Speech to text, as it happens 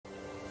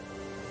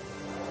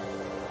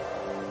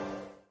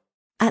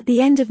At the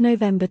end of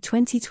November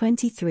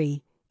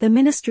 2023, the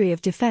Ministry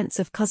of Defense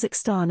of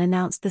Kazakhstan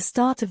announced the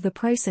start of the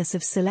process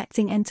of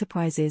selecting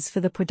enterprises for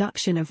the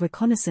production of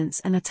reconnaissance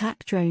and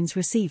attack drones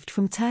received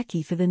from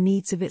Turkey for the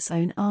needs of its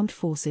own armed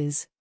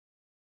forces.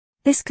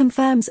 This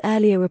confirms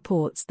earlier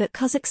reports that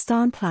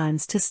Kazakhstan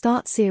plans to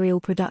start serial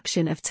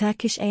production of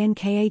Turkish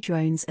ANKA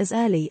drones as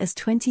early as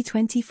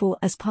 2024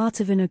 as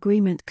part of an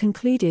agreement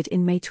concluded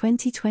in May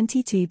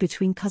 2022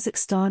 between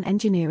Kazakhstan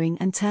Engineering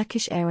and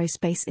Turkish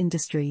Aerospace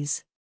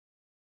Industries.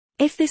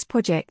 If this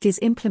project is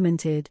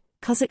implemented,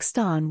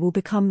 Kazakhstan will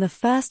become the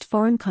first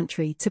foreign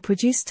country to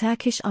produce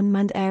Turkish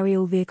unmanned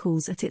aerial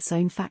vehicles at its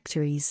own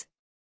factories.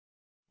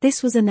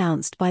 This was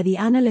announced by the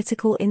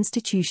analytical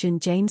institution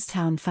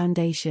Jamestown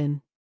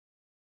Foundation.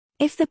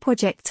 If the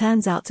project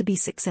turns out to be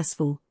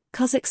successful,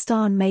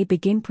 Kazakhstan may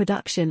begin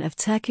production of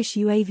Turkish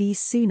UAVs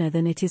sooner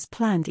than it is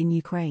planned in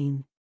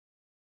Ukraine.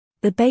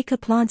 The Baker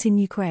plant in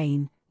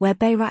Ukraine, where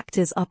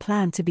Bayraktars are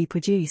planned to be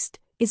produced,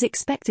 is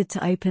expected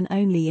to open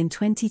only in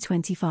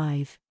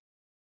 2025.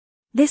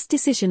 This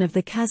decision of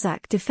the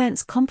Kazakh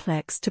defense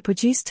complex to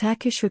produce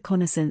Turkish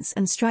reconnaissance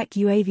and strike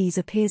UAVs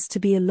appears to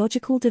be a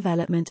logical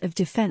development of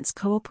defense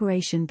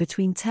cooperation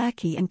between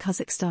Turkey and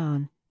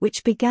Kazakhstan,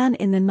 which began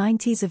in the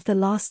 90s of the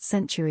last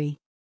century.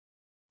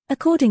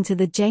 According to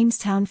the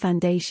Jamestown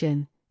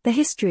Foundation, the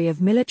history of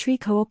military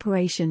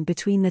cooperation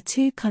between the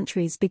two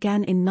countries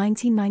began in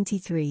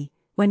 1993,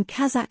 when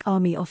Kazakh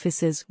army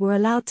officers were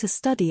allowed to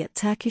study at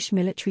Turkish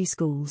military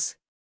schools.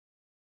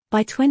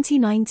 By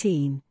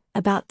 2019,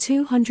 about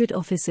 200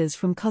 officers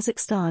from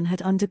Kazakhstan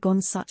had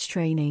undergone such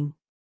training.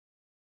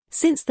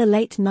 Since the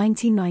late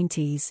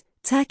 1990s,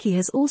 Turkey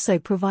has also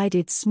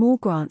provided small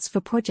grants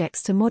for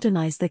projects to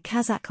modernize the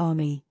Kazakh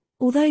army,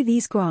 although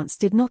these grants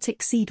did not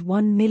exceed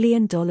 $1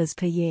 million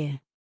per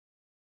year.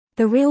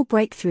 The real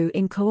breakthrough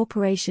in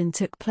cooperation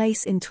took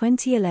place in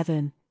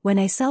 2011, when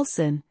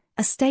Aselsan,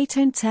 a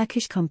state-owned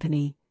Turkish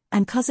company,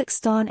 and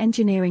Kazakhstan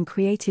Engineering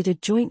created a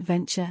joint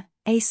venture,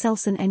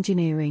 Aselsan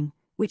Engineering,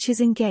 which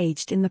is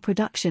engaged in the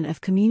production of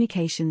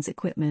communications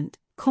equipment,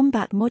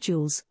 combat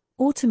modules,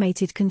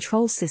 automated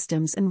control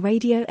systems and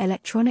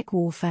radio-electronic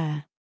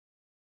warfare.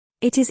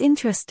 It is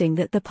interesting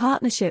that the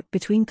partnership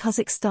between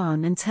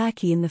Kazakhstan and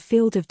Turkey in the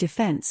field of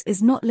defense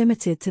is not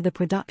limited to the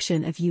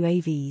production of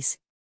UAVs.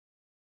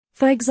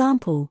 For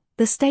example,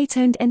 the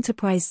state-owned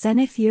enterprise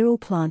Zenith Ural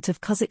plant of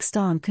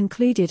Kazakhstan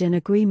concluded an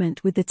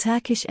agreement with the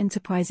Turkish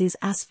enterprises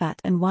Asfat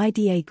and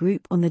YDA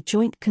Group on the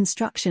joint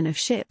construction of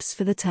ships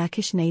for the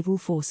Turkish naval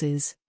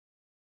forces.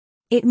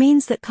 It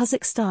means that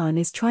Kazakhstan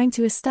is trying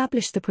to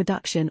establish the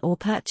production or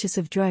purchase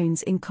of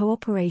drones in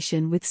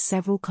cooperation with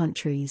several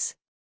countries.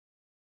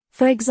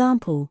 For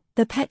example,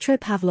 the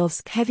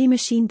Petropavlovsk heavy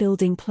machine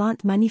building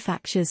plant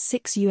manufactures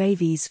 6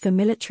 UAVs for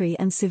military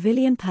and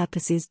civilian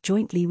purposes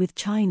jointly with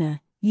China,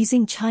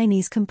 using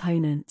Chinese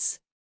components.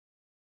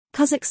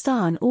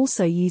 Kazakhstan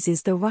also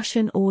uses the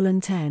Russian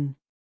Orlan-10.